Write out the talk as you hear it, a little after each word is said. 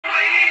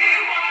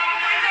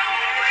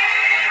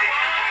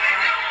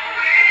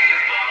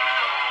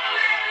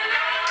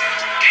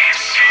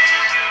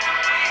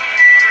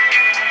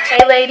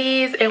Hey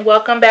ladies, and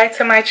welcome back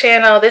to my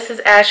channel. This is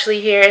Ashley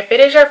here. If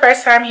it is your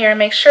first time here,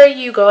 make sure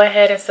you go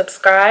ahead and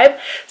subscribe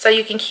so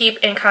you can keep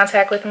in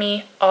contact with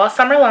me all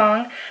summer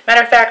long.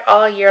 Matter of fact,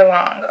 all year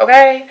long,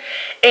 okay?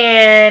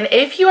 And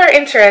if you are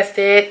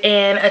interested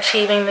in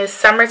achieving this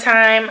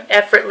summertime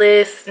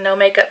effortless no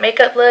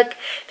makeup look,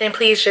 then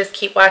please just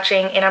keep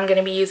watching, and I'm going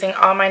to be using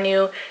all my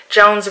new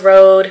Jones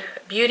Road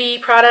beauty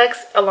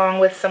products along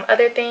with some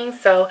other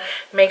things. So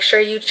make sure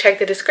you check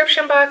the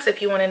description box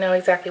if you want to know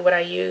exactly what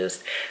I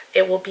used.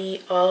 It will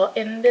be all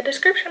in the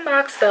description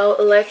box. So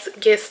let's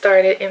get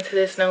started into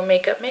this no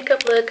makeup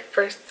look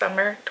for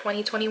summer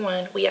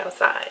 2021. We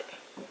outside.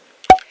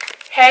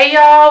 Hey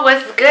y'all,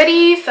 what's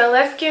goody? So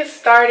let's get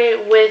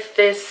started with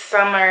this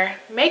summer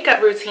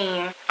makeup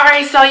routine.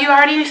 Alright, so you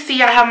already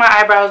see I have my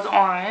eyebrows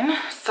on,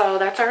 so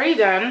that's already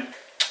done.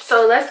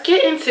 So let's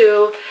get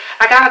into,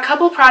 I got a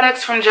couple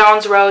products from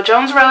Jones Road.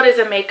 Jones Road is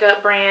a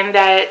makeup brand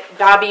that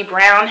Bobbi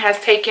Brown has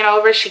taken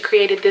over. She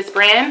created this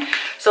brand.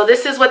 So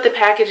this is what the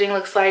packaging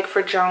looks like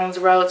for Jones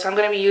Road. So I'm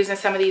going to be using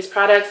some of these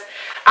products.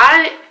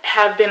 I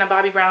have been a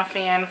Bobbi Brown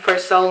fan for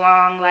so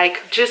long,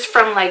 like just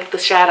from like the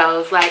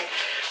shadows. Like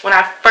when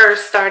I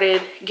first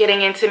started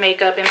getting into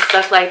makeup and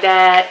stuff like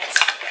that,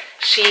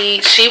 she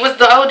was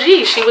the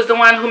OG. She was the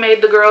one who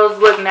made the girls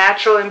look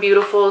natural and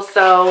beautiful.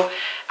 So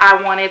I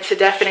wanted to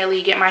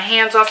definitely get my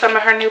hands on some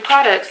of her new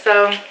products.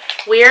 So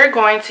we are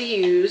going to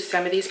use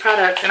some of these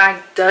products, and I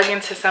dug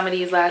into some of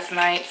these last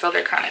night, so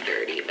they're kind of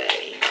dirty, but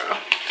you know,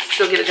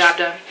 still get a job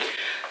done.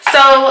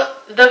 So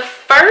the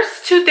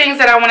first two things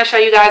that I want to show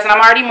you guys, and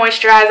I'm already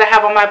moisturized. I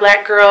have on my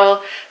Black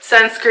Girl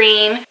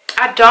sunscreen.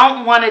 I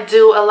don't want to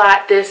do a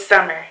lot this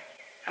summer.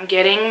 I'm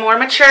getting more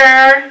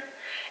mature,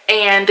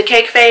 and the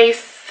cake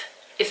face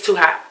is too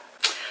hot.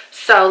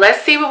 So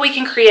let's see what we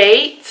can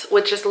create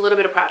with just a little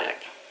bit of product.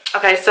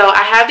 Okay, so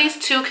I have these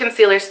two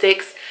concealer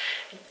sticks.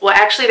 Well,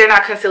 actually, they're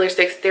not concealer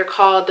sticks. They're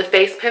called the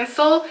Face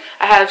Pencil.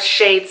 I have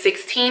shade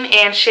 16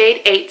 and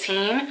shade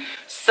 18.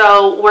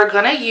 So we're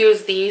going to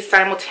use these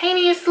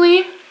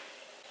simultaneously.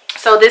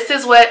 So this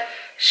is what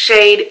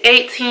shade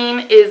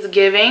 18 is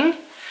giving.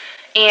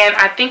 And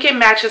I think it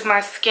matches my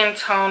skin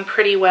tone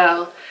pretty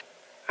well.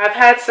 I've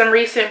had some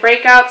recent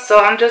breakouts, so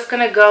I'm just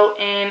going to go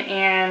in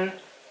and...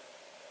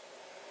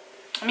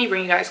 Let me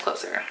bring you guys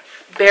closer.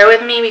 Bear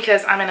with me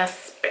because I'm in a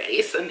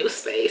new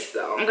space.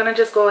 So I'm gonna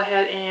just go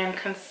ahead and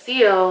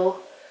conceal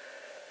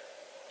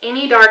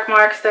any dark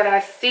marks that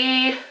I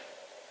see.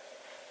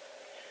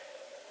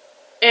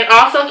 And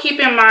also keep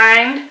in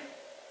mind,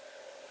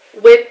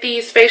 with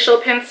these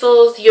facial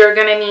pencils, you're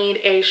gonna need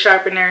a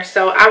sharpener.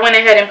 So I went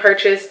ahead and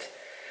purchased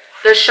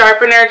the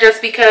sharpener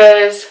just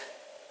because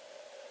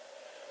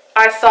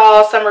I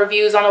saw some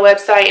reviews on the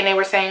website and they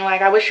were saying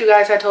like, I wish you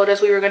guys had told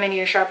us we were going to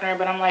need a sharpener,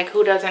 but I'm like,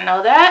 who doesn't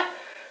know that?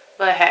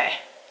 But hey,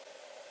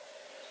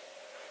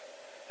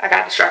 I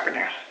got the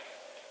sharpener.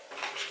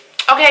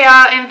 Okay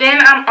y'all, and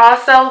then I'm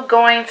also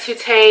going to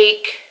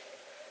take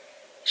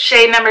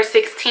shade number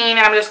 16 and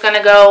I'm just going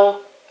to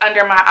go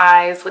under my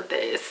eyes with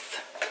this.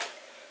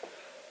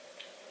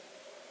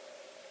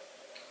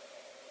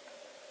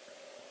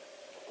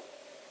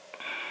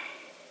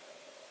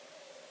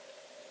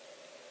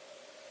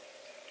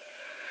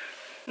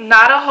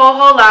 Not a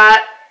whole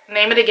lot.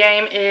 Name of the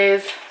game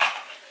is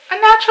a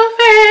natural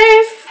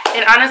face.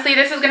 And honestly,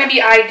 this is going to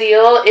be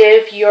ideal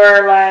if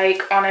you're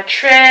like on a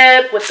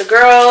trip with the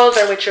girls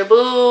or with your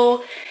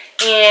boo,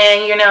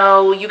 and you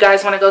know, you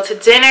guys want to go to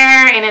dinner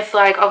and it's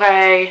like,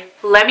 okay,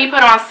 let me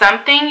put on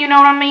something, you know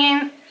what I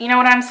mean? You know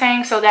what I'm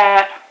saying? So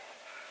that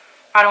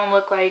I don't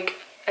look like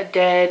a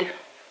dead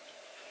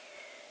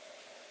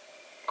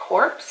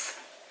corpse.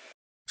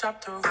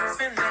 Drop the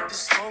roof and let the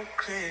smoke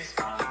clear.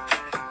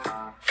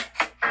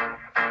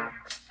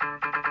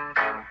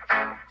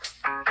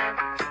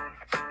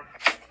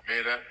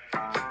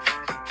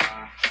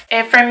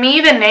 And for me,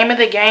 the name of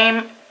the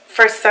game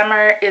for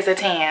summer is a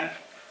tan.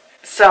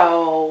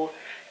 So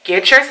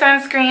get your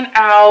sunscreen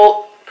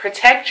out,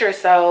 protect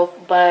yourself,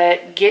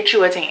 but get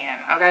you a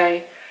tan,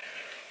 okay?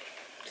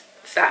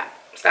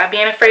 Stop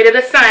being afraid of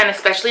the sun,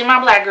 especially my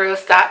Black girls.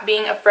 Stop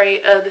being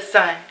afraid of the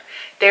sun.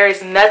 There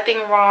is nothing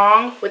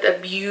wrong with a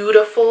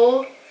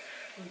beautiful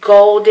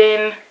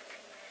golden...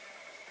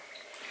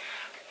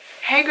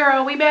 Hey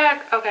girl, we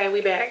back? Okay,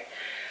 we back.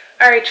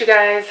 Alright you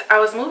guys, I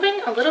was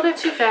moving a little bit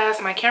too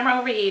fast. My camera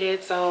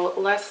overheated, so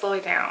let's slow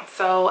it down.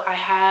 So I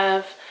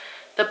have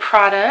the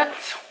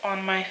product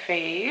on my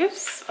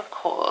face, of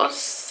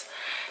course,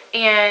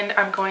 and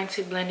I'm going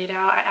to blend it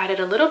out. I added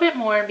a little bit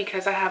more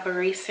because I have a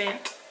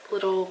recent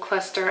little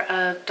cluster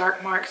of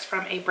dark marks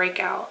from a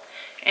breakout,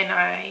 and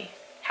I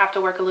have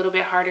to work a little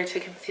bit harder to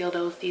conceal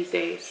those these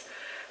days.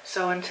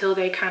 So until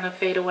they kind of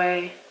fade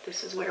away,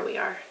 this is where we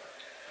are.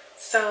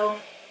 So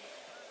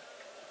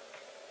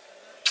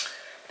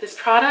this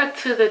product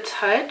to the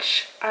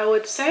touch, I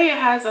would say it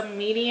has a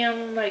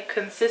medium like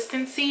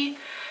consistency,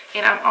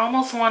 and I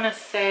almost want to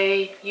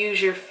say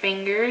use your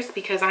fingers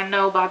because I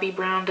know Bobbi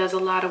Brown does a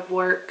lot of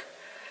work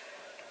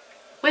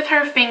with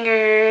her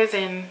fingers,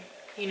 and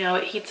you know,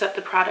 it heats up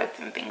the product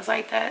and things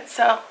like that.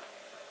 So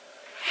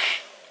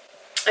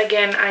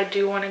Again, I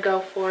do want to go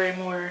for a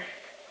more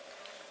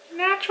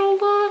natural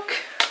look,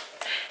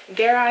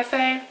 dare I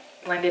say.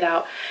 Blend it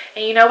out.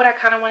 And you know what I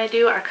kind of want to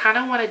do? I kind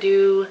of want to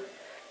do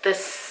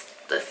this.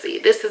 Let's see,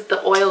 this is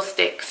the oil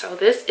stick. So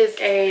this is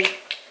a,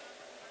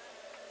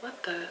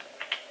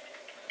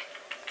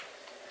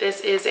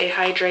 this is a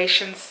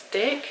hydration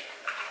stick.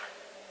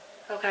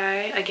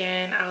 Okay,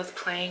 again, I was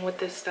playing with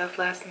this stuff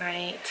last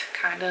night,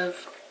 kind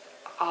of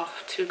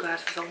off 2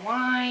 glasses of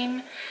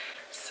wine.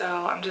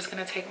 So I'm just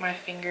gonna take my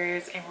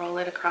fingers and roll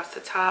it across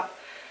the top.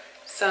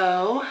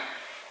 So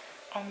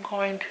I'm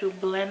going to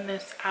blend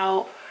this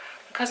out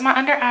because my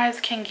under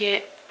eyes can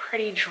get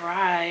pretty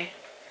dry.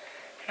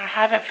 And I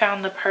haven't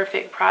found the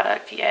perfect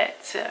product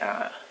yet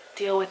to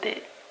deal with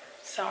it.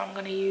 So I'm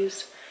gonna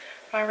use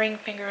my ring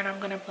finger and I'm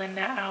gonna blend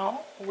that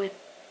out with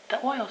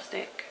the oil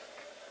stick.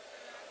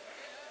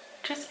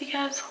 Just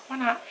because, why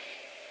not?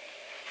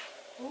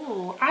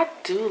 Ooh, I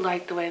do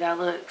like the way that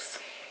looks.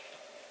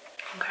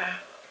 Okay,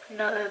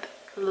 another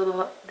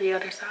little, the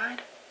other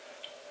side.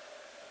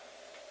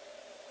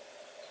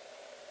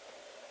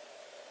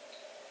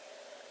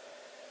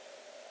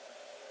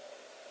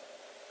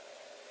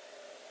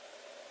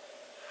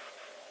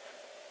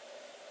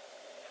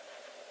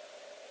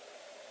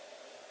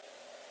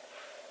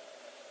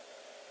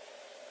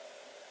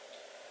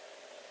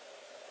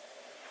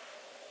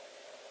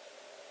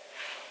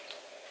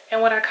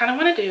 And what I kind of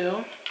want to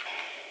do,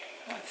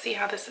 let's see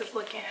how this is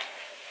looking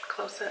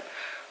close up.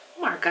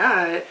 Oh my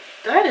God,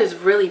 that is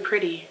really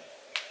pretty.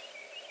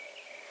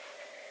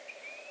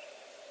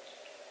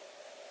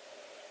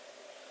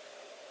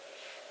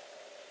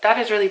 That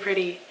is really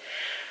pretty.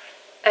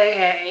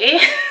 Okay.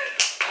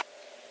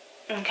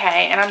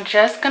 Okay, and I'm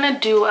just gonna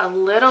do a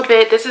little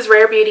bit. This is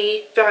Rare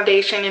Beauty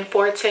foundation in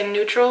 410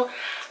 neutral.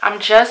 I'm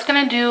just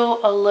gonna do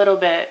a little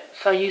bit.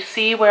 So you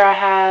see where I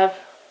have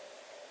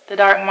the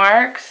dark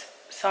marks.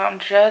 So I'm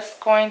just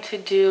going to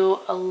do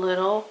a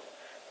little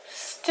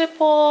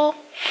stipple.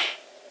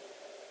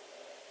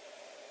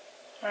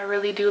 I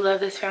really do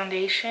love this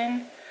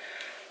foundation.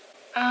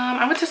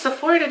 I went to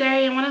Sephora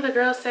today and one of the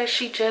girls said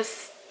she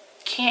just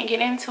can't get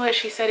into it.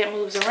 She said it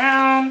moves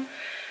around.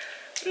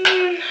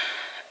 I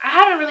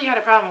haven't really had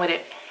a problem with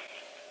it.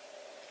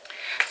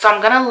 So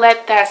I'm gonna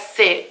let that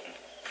sit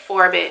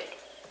for a bit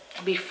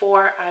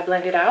before I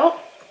blend it out.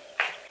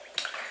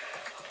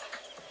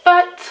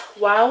 But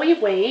while we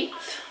wait,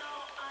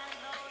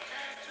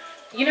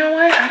 you know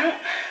what?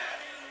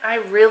 I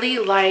really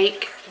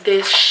like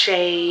this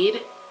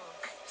shade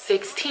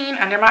 16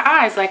 under my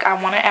eyes. Like,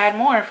 I want to add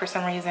more for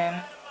some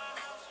reason.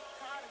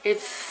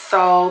 It's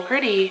so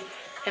pretty.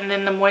 And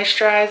then the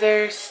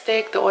moisturizer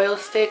stick, the oil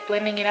stick,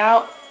 blending it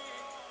out,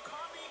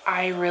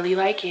 I really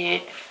like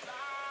it.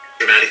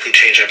 Dramatically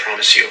change, I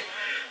promise you.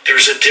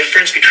 There's a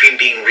difference between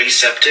being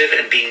receptive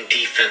and being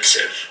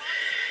defensive.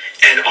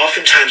 And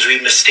oftentimes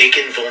we've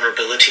mistaken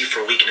vulnerability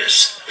for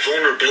weakness.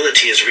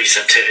 Vulnerability is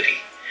receptivity.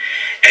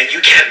 And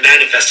you can't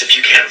manifest if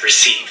you can't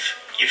receive.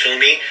 You feel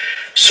me?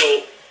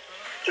 So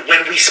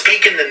when we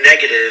speak in the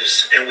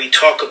negatives and we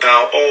talk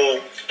about,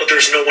 oh,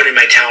 there's no one in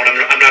my town,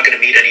 I'm not going to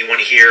meet anyone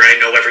here, I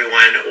know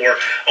everyone, or,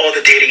 oh,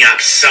 the dating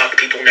apps suck,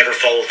 people never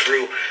follow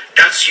through,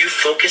 that's you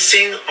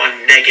focusing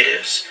on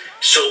negatives.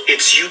 So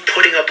it's you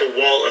putting up a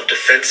wall of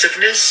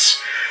defensiveness,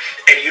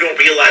 and you don't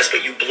realize,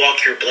 but you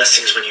block your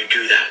blessings when you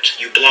do that.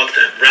 You block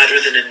them,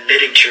 rather than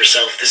admitting to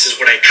yourself, this is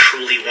what I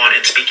truly want,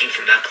 and speaking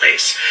from that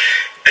place.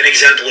 An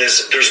example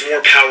is, there's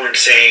more power in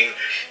saying,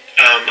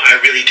 I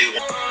really do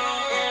want...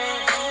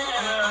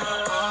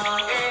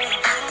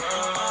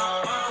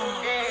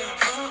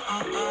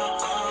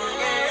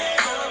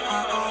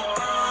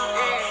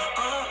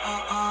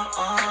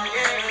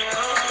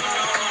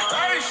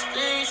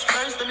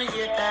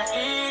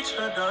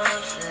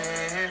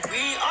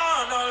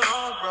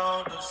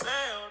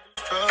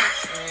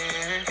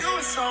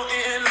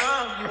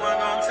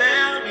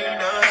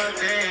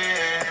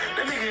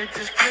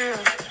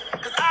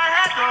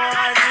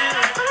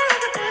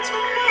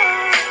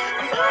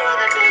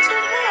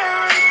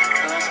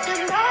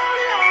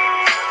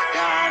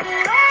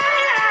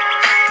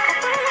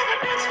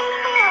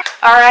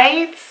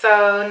 Alright,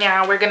 so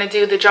now we're going to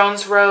do the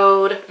Jones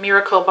Road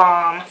Miracle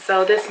Balm.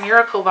 So this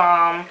Miracle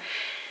Balm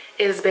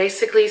is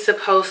basically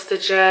supposed to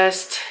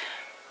just,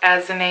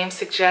 as the name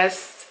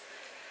suggests,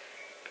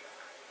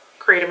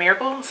 create a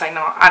miracle. It's like,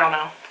 no, I don't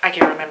know. I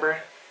can't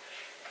remember.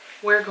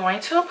 We're going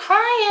to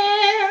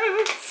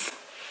apply it.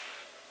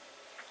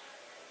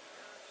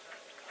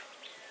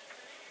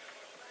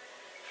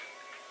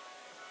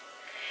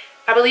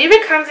 I believe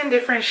it comes in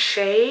different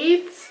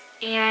shades.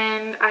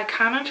 And I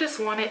kind of just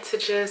wanted to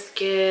just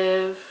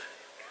give,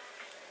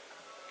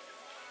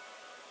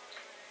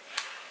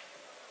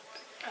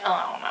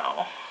 I don't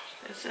know,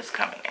 this is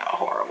coming out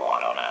horrible, I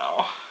don't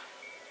know.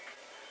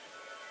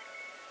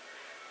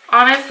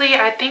 Honestly,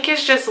 I think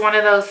it's just one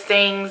of those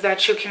things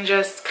that you can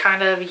just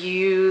kind of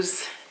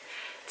use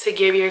to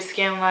give your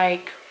skin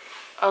like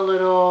a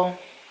little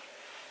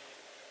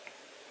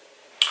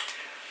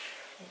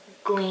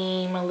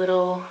gleam, a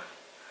little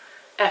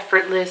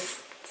effortless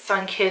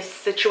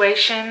sun-kissed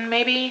situation,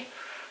 maybe.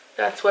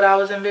 That's what I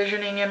was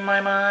envisioning in my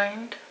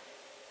mind.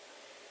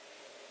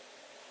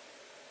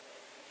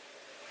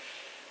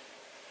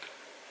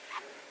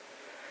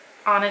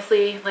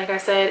 Honestly, like I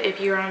said, if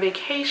you're on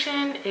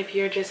vacation, if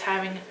you're just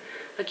having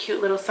a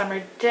cute little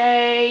summer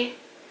day,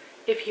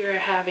 if you're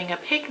having a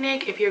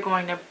picnic, if you're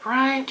going to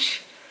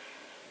brunch,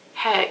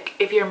 heck,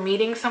 if you're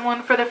meeting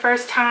someone for the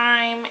first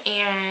time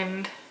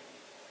and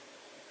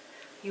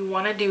you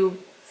want to do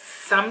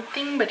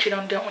something but you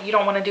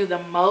don't want to do the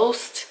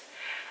most,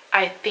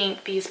 I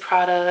think these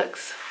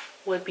products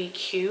would be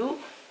cute.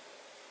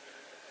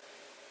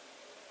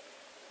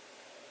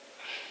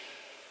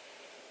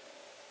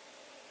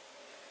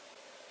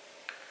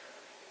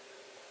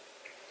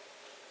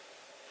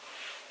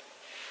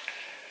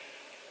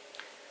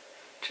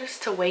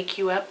 Just to wake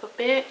you up a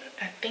bit,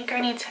 I think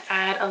I need to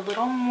add a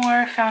little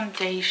more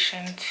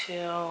foundation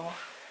to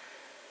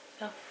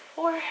the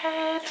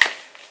forehead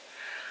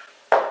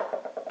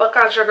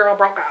because your girl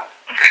broke out.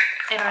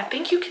 And I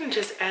think you can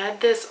just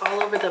add this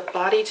all over the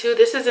body too.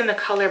 This is in the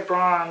color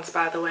bronze,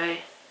 by the way.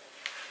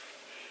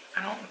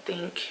 I don't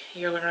think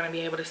you're going to be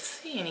able to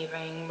see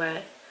anything,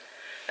 but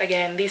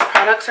again, these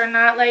products are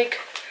not like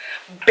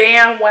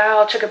bam,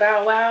 wow, chicka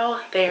bow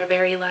wow. They are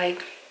very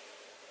like,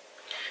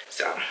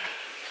 so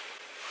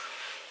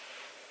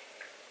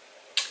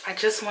I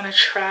just want to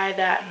try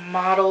that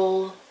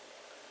model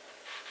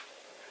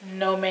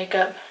no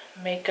makeup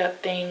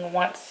thing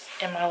once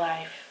in my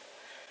life.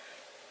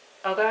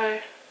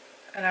 Okay,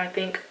 and I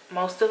think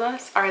most of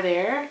us are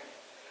there.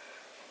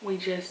 We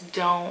just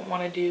don't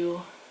want to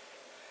do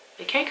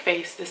the cake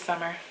face this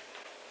summer.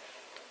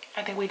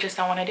 I think we just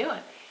don't want to do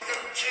it.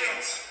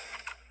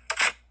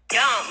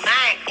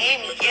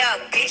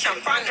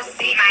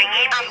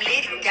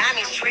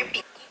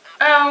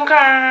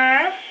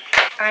 Okay,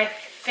 I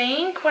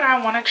think what I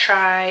want to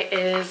try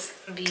is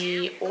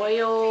the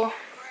oil. Let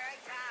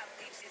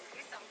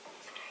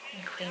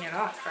me clean it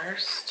off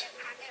first.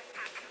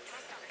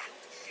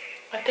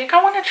 I think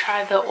I want to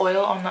try the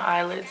oil on the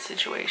eyelid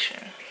situation.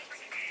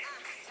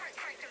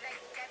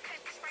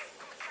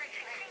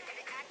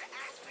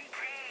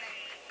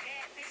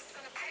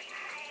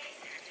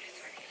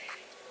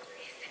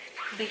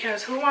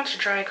 Because who wants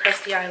dry,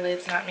 crusty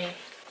eyelids? Not me.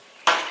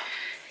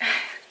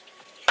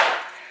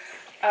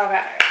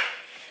 Okay.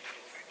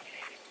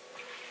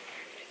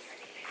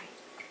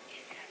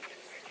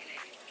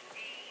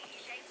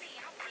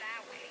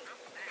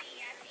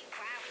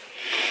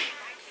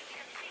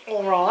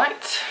 All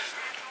right.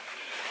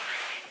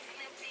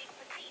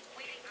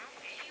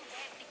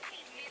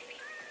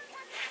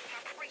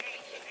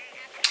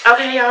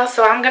 Okay, y'all,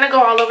 so I'm gonna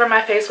go all over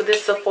my face with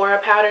this Sephora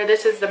powder.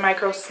 This is the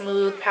Micro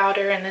Smooth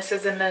powder, and this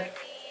is in the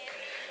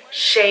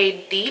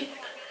shade Deep.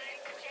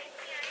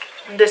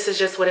 This is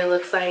just what it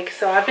looks like.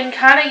 So I've been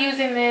kind of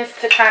using this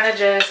to kind of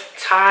just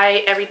tie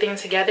everything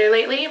together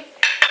lately.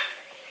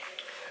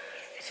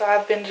 So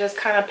I've been just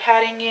kind of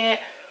patting it.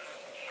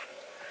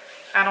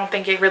 I don't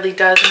think it really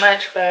does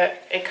much,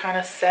 but it kind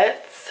of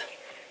sets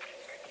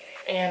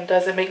and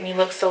doesn't make me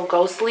look so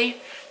ghostly.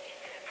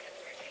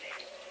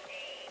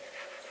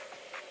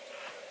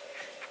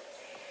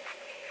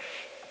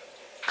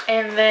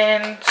 And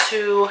then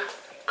to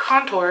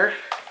contour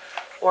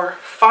or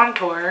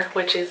fontour,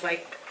 which is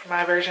like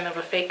my version of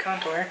a fake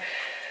contour,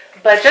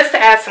 but just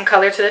to add some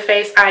color to the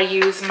face, I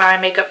use my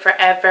Makeup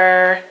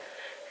Forever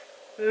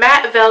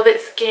Matte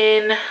Velvet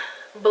Skin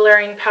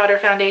Blurring Powder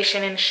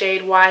Foundation in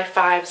shade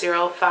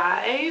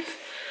Y505,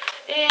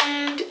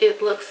 and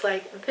it looks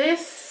like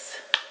this.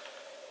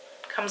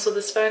 Comes with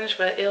a sponge,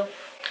 but ew.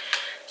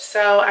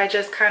 So I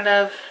just kind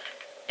of,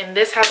 and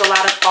this has a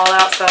lot of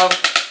fallout, so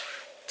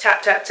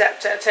tap, tap, tap,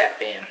 tap, tap,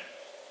 bam.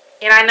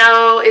 And I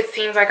know it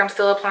seems like I'm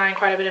still applying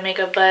quite a bit of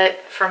makeup, but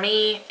for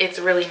me, it's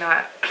really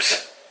not.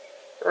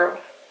 Girl.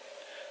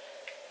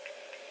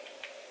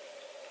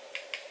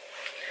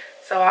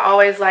 So I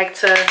always like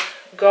to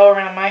go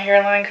around my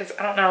hairline because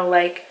I don't know,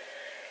 like,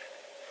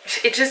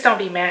 it just don't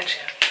be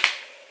matching.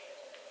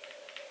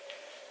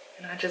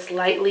 And I just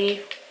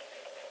lightly,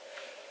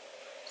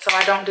 so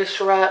I don't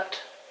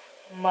disrupt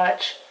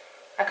much.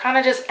 I kind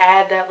of just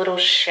add that little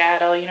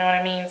shadow, you know what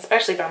I mean?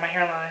 Especially by my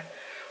hairline.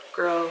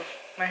 Girl,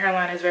 my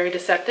hairline is very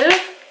deceptive.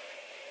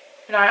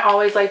 And I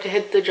always like to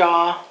hit the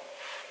jaw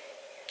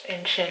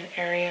and chin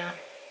area.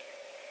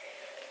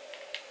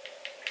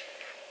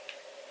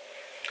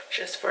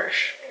 Just for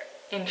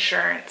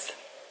insurance.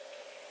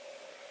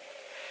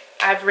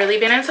 I've really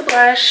been into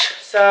blush,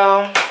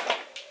 so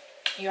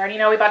you already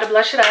know we about to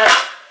blush it up.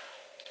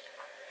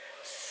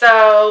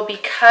 So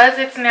because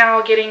it's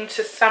now getting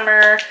to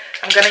summer,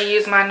 I'm gonna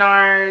use my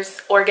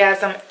Nars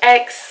Orgasm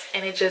X,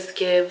 and it just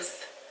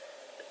gives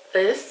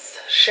this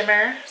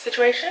shimmer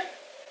situation.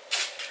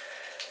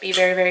 Be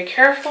very, very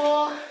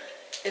careful,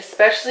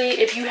 especially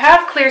if you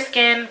have clear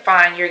skin,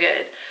 fine, you're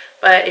good.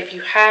 But if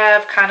you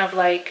have kind of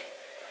like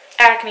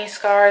acne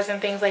scars and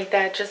things like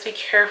that, just be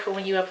careful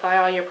when you apply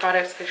all your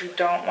products because you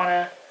don't want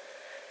to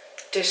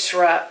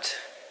disrupt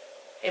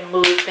and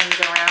move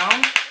things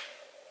around.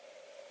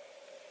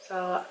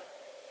 So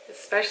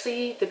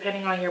especially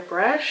depending on your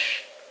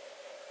brush.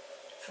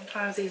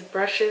 Sometimes these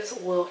brushes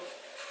will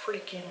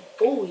freaking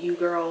fool you,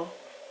 girl.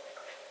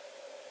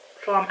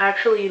 So I'm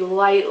actually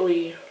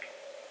lightly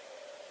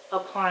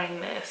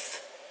applying this.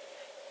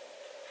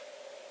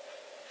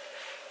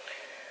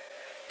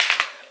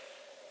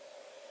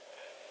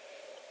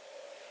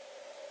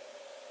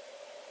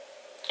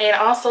 And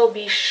also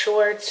be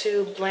sure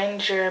to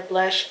blend your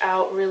blush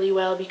out really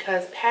well,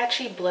 because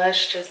patchy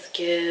blush just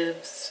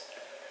gives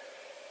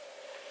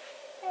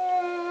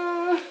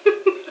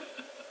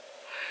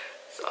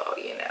so,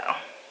 you know,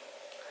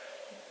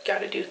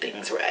 gotta do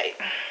things right.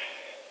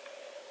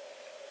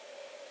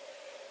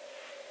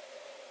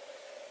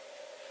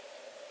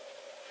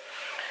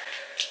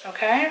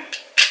 Okay.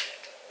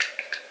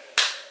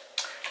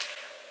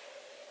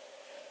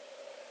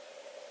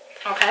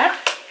 Okay.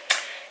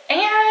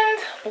 And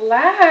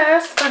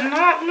last but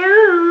not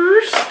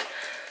least,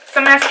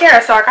 some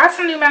mascara. So I got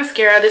some new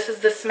mascara. This is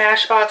the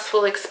Smashbox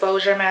Full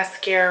Exposure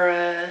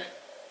Mascara.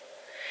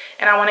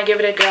 And I want to give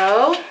it a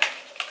go.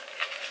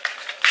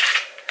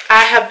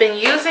 I have been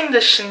using the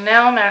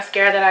Chanel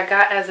mascara that I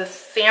got as a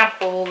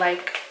sample,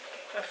 like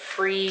a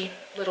free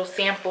little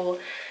sample.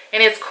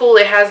 And it's cool.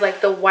 It has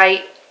like the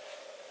white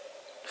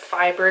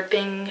fiber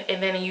thing,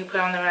 and then you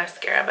put on the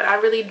mascara. But I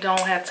really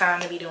don't have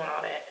time to be doing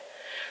all that.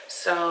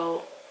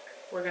 So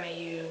we're going to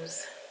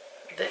use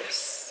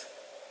this.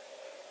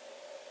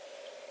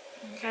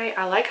 Okay,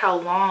 I like how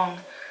long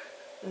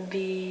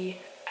the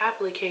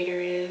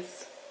applicator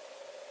is.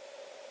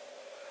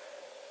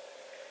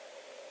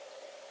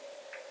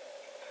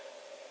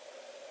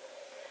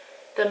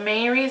 The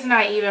main reason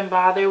I even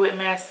bother with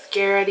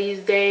mascara these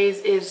days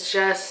is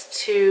just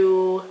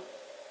to,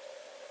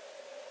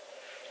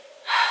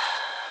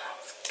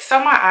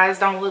 so my eyes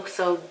don't look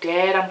so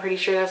dead. I'm pretty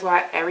sure that's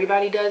why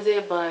everybody does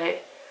it,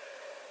 but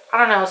I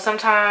don't know,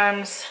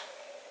 sometimes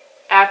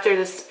after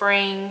the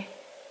spring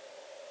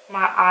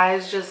my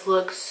eyes just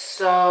look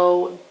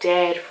so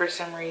dead for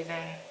some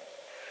reason.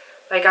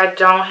 Like, I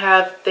don't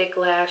have thick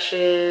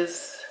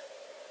lashes,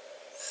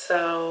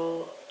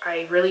 so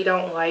I really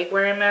don't like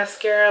wearing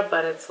mascara,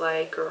 but it's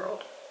like,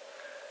 girl,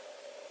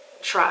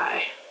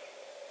 try.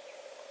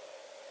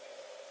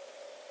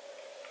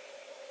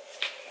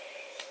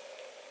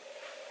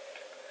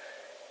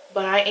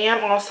 But I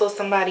am also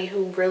somebody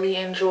who really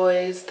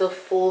enjoys the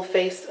full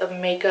face of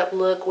makeup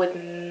look with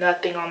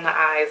nothing on the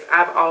eyes.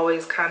 I've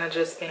always kind of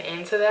just been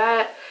into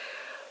that.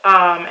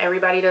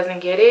 Everybody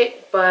doesn't get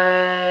it,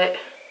 but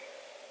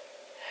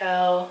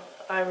hell,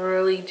 I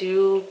really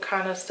do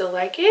kind of still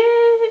like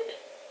it.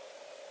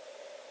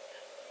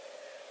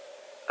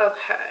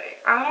 Okay,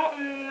 I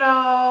don't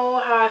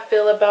know how I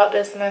feel about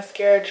this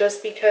mascara,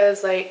 just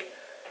because, like,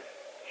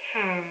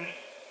 I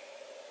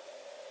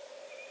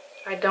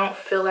don't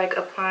feel like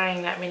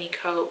applying that many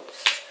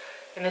coats.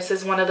 And this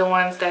is one of the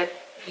ones that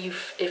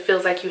it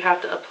feels like you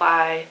have to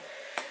apply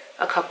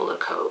a couple of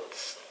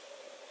coats.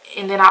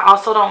 And then I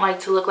also don't like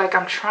to look like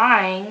I'm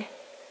trying,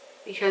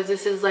 because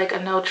this is like a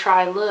no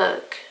try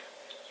look,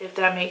 if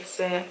that makes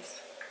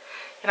sense.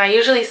 And I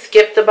usually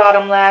skip the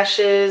bottom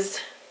lashes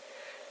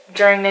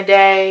during the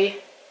day,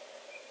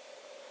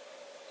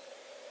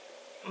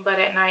 but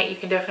at night you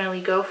can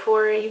definitely go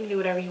for it. You can do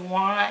whatever you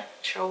want.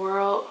 It's your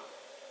world.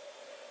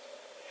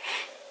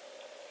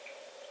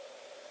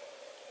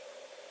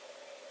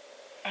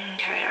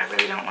 Okay, I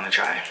really don't want to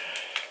try.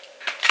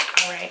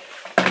 All right.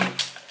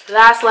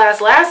 Last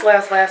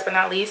but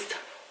not least,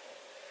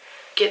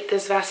 get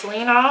this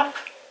Vaseline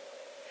off.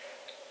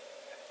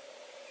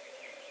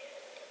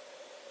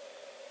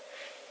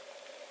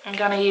 I'm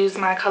gonna use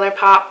my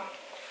ColourPop.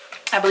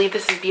 I believe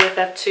this is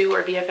BFF2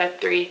 or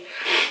BFF3.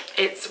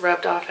 It's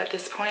rubbed off at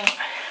this point,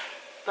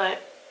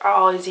 but I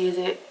always use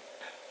it.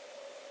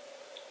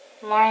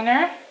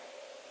 Liner.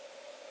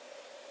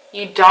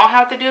 You don't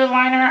have to do the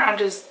liner. I'm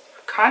just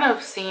kind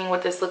of seeing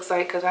what this looks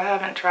like, because I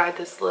haven't tried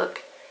this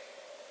look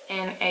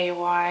in a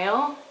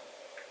while.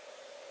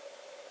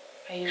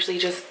 I usually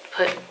just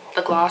put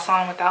the gloss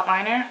on without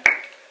liner,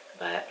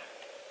 but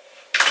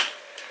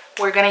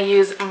we're gonna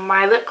use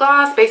my lip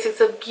gloss,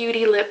 Basics of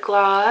Beauty lip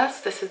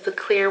gloss. This is the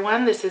clear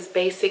one. This is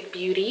Basic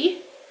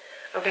Beauty.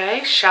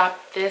 Okay, shop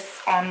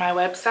this on my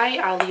website.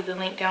 I'll leave the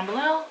link down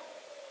below.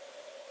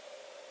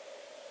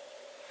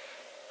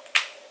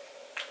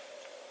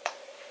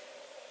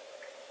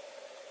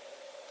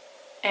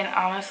 And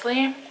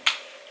honestly,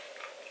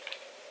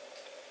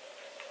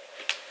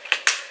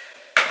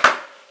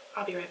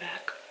 I'll be right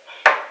back.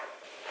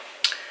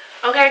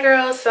 Okay,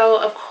 girls,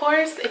 so of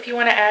course, if you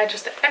want to add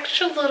just an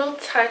extra little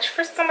touch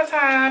for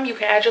summertime, you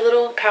can add your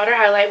little powder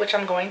highlight, which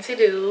I'm going to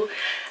do.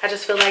 I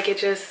just feel like it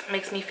just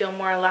makes me feel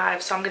more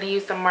alive. So I'm going to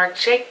use the Marc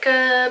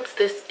Jacobs.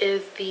 This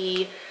is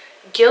the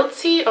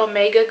Guilty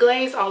Omega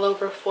Glaze All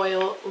Over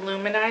Foil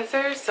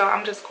Luminizer. So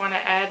I'm just going to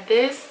add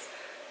this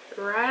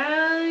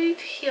right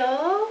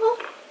here.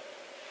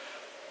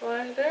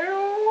 Right there.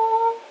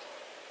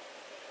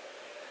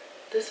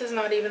 This is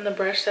not even the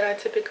brush that I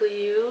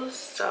typically use,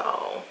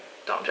 so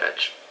don't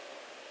judge.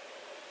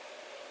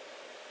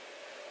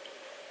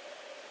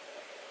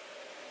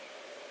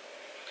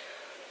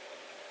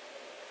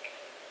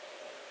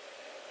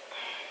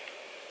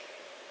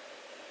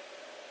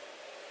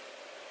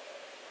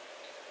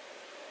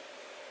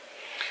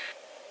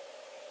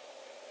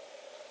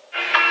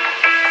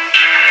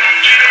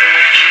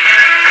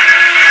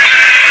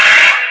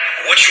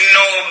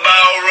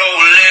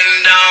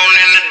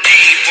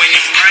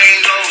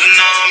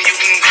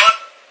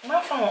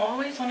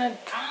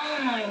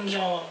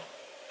 y'all.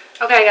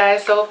 Okay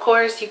guys, so of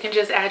course you can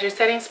just add your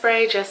setting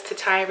spray just to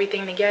tie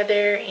everything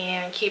together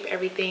and keep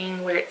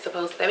everything where it's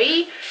supposed to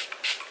be.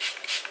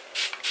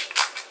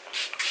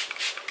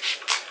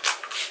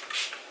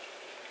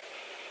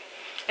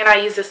 And I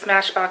use the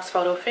SMASHBOX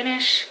Photo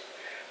Finish.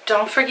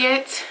 Don't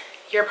forget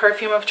your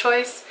perfume of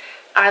choice.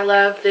 I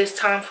love this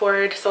Tom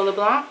Ford Soleil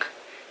Blanc,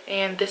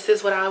 and this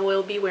is what I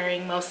will be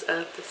wearing most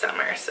of the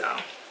summer. So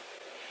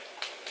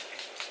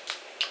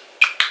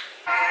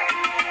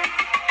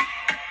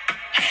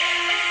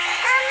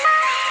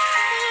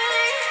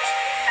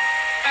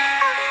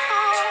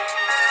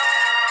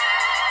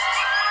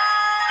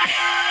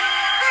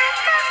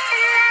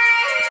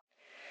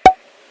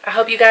I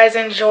hope you guys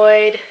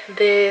enjoyed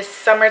this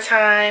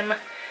summertime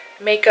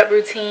makeup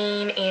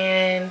routine,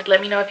 and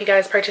let me know if you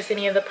guys purchased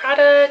any of the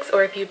products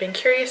or if you've been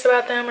curious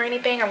about them or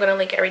anything. I'm going to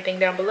link everything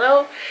down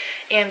below.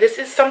 And this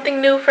is something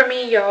new for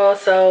me, y'all,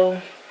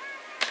 so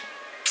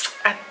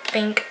I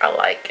think I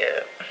like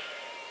it.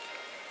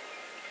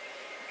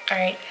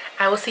 Alright,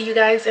 I will see you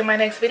guys in my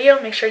next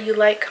video. Make sure you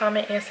like,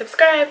 comment, and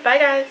subscribe. Bye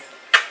guys.